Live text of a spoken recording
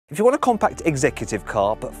If you want a compact executive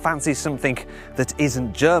car but fancy something that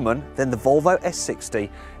isn't German, then the Volvo S60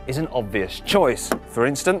 is an obvious choice. For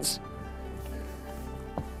instance,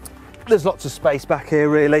 there's lots of space back here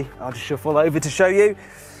really. I'll just shuffle over to show you.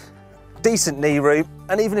 Decent knee room,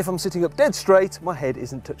 and even if I'm sitting up dead straight, my head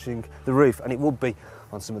isn't touching the roof, and it would be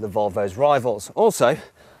on some of the Volvo's rivals. Also,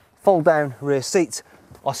 fold down rear seats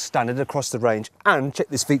are standard across the range, and check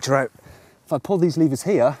this feature out. If I pull these levers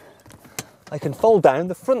here, I can fold down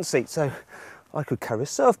the front seat, so I could carry a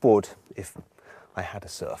surfboard if I had a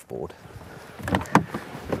surfboard.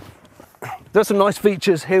 There's some nice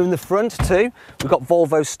features here in the front too. We've got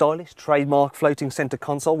Volvo's stylish trademark floating centre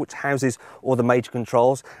console, which houses all the major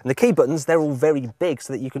controls. And the key buttons, they're all very big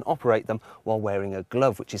so that you can operate them while wearing a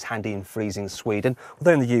glove, which is handy in freezing Sweden.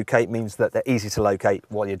 Although in the UK it means that they're easy to locate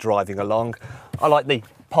while you're driving along. I like the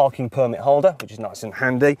parking permit holder, which is nice and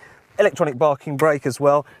handy. Electronic parking brake as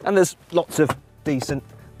well. And there's lots of decent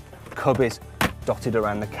cubbies dotted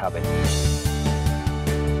around the cabin.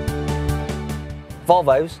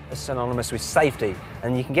 Volvo's are synonymous with safety,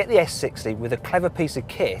 and you can get the S60 with a clever piece of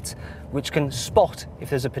kit which can spot if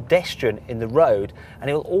there's a pedestrian in the road, and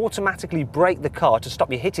it will automatically brake the car to stop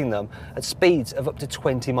you hitting them at speeds of up to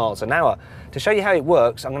 20 miles an hour. To show you how it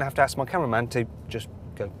works, I'm going to have to ask my cameraman to just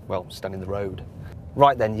go, well, stand in the road.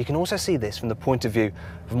 Right then, you can also see this from the point of view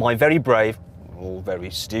of my very brave, or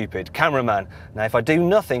very stupid cameraman. Now if I do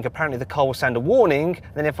nothing, apparently the car will sound a warning,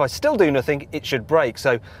 and then if I still do nothing, it should brake,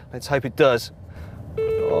 so let's hope it does.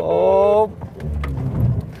 Oh.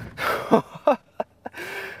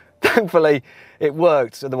 Thankfully it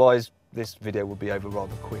worked, otherwise this video would be over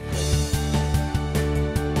rather quickly.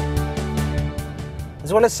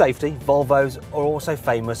 As well as safety, Volvos are also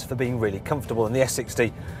famous for being really comfortable, and the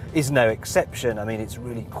S60 is no exception. I mean, it's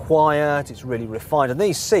really quiet, it's really refined, and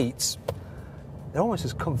these seats, they're almost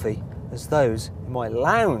as comfy as those in my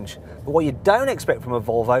lounge. But what you don't expect from a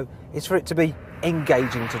Volvo is for it to be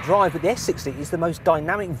engaging to drive, but the S60 is the most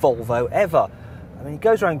dynamic Volvo ever. I mean, it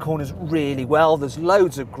goes around corners really well, there's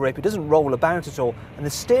loads of grip, it doesn't roll about at all, and the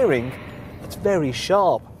steering, it's very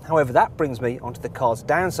sharp. However, that brings me onto the car's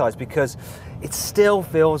downsides, because it still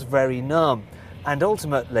feels very numb, and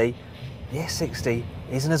ultimately the S60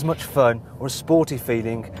 isn't as much fun or as sporty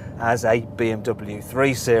feeling as a BMW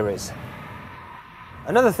 3 Series.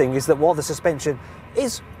 Another thing is that while the suspension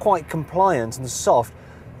is quite compliant and soft,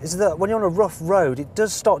 is that when you're on a rough road, it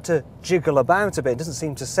does start to jiggle about a bit, it doesn't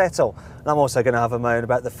seem to settle. And I'm also going to have a moan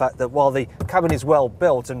about the fact that while the cabin is well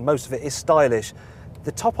built and most of it is stylish,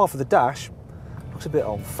 the top half of the dash looks a bit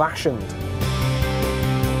old-fashioned.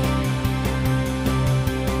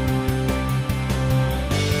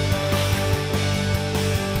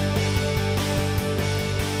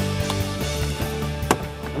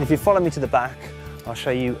 And if you follow me to the back, I'll show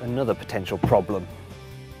you another potential problem.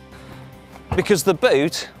 Because the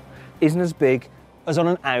boot isn't as big as on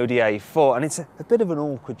an Audi A4, and it's a bit of an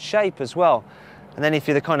awkward shape as well. And then if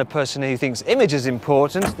you're the kind of person who thinks image is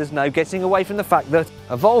important, there's no getting away from the fact that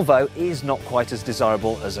a Volvo is not quite as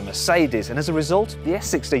desirable as a Mercedes, and as a result, the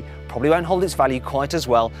S60 probably won't hold its value quite as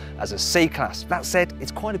well as a C-Class. That said,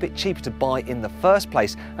 it's quite a bit cheaper to buy in the first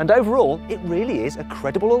place, and overall, it really is a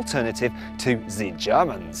credible alternative to the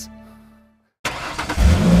Germans.